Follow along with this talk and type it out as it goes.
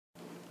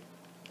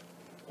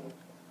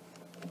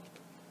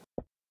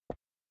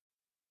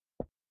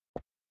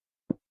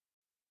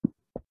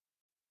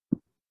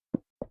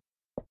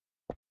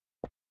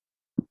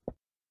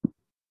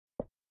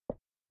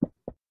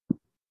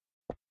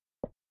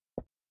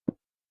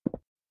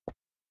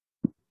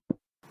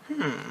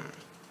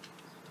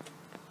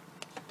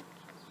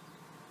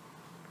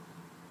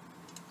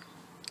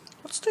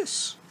What's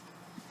this?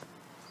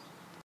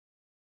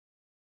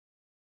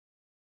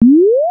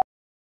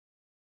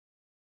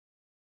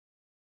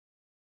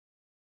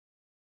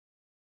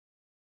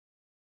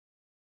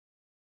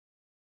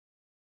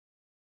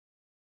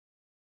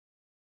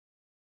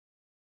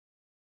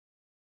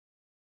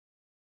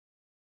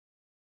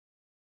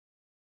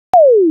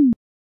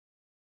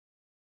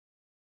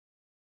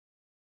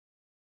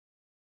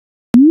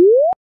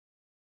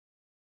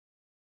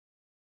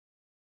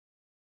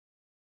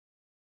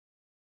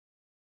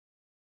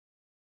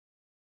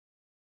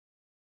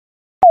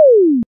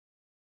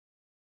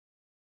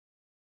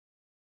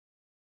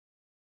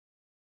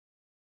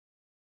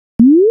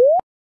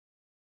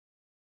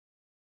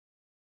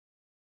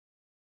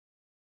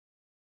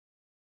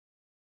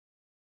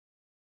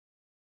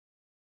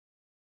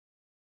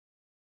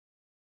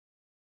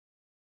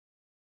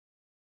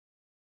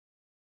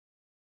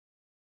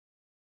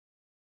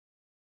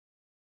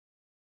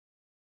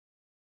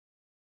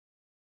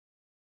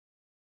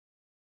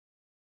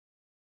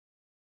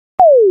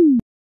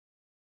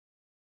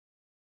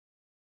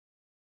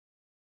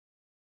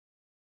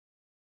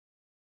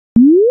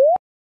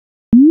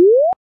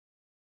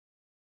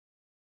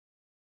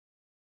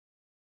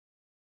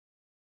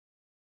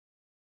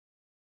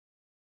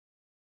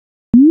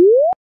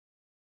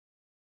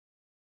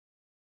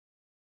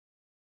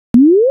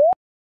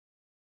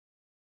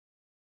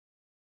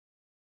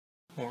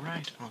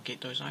 Alright, I'll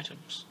get those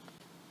items.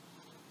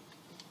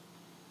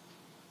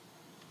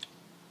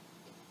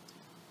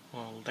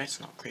 Well, that's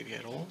not creepy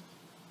at all.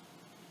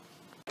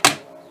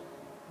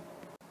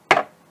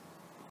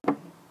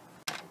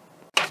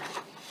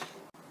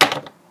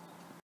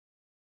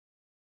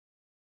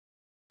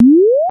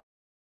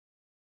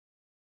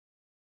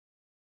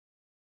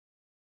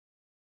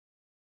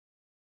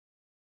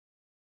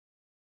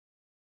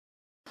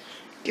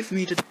 Give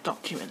me the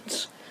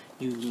documents,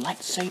 you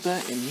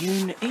lightsaber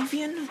immune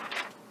avian.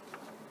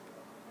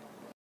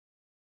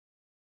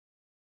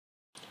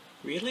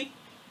 Really?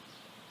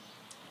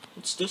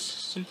 It's this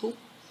simple?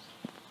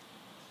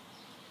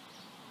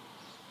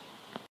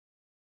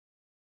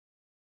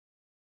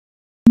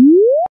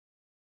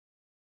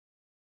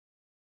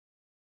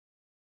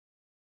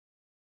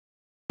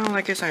 Well,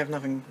 I guess I have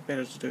nothing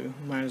better to do.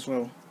 Might as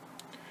well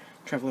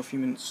travel a few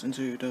minutes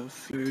into the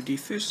future. The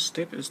first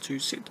step is to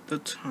set the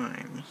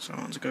time. So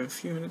I want to go a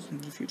few minutes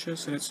into the future,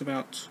 so that's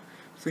about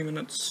 3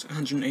 minutes,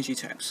 180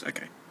 taps.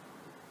 Okay.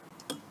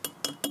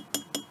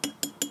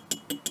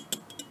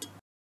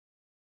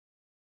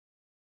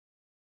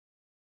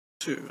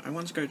 I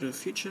want to go to the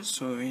future,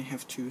 so I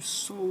have to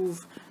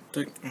solve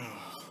the...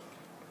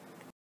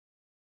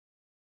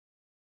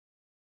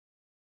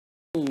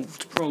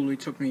 Solved probably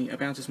took me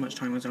about as much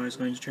time as I was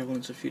going to travel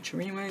into the future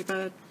anyway,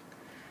 but...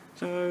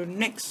 So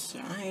next,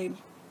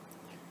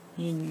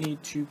 you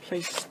need to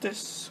place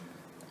this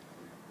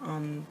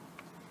on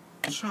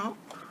top,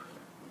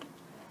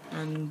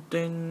 and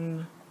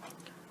then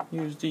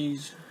use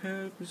these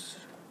herbs.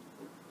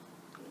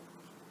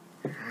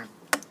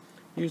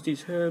 Use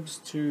these herbs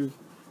to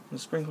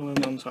sprinkle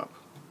them on top.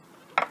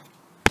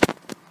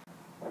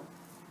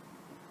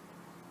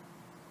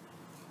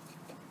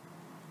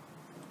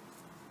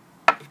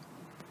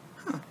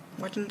 Huh,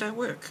 why didn't that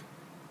work?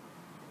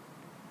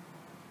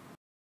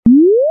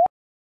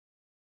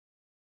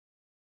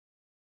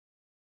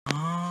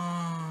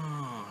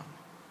 Ah.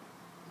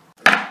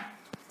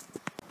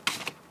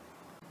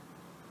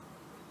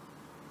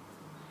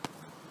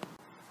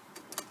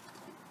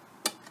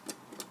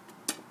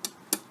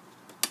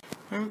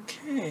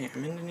 Okay,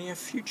 I'm in the near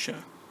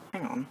future.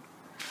 Hang on.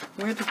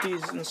 Where did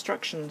these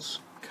instructions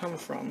come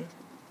from?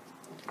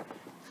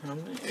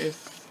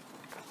 If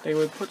they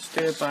were put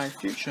there by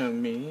future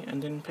me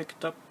and then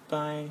picked up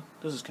by...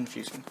 This is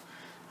confusing.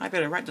 I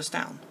better write this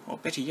down. Or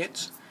better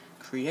yet,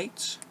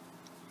 create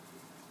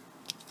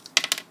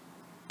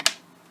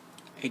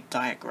a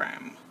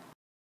diagram.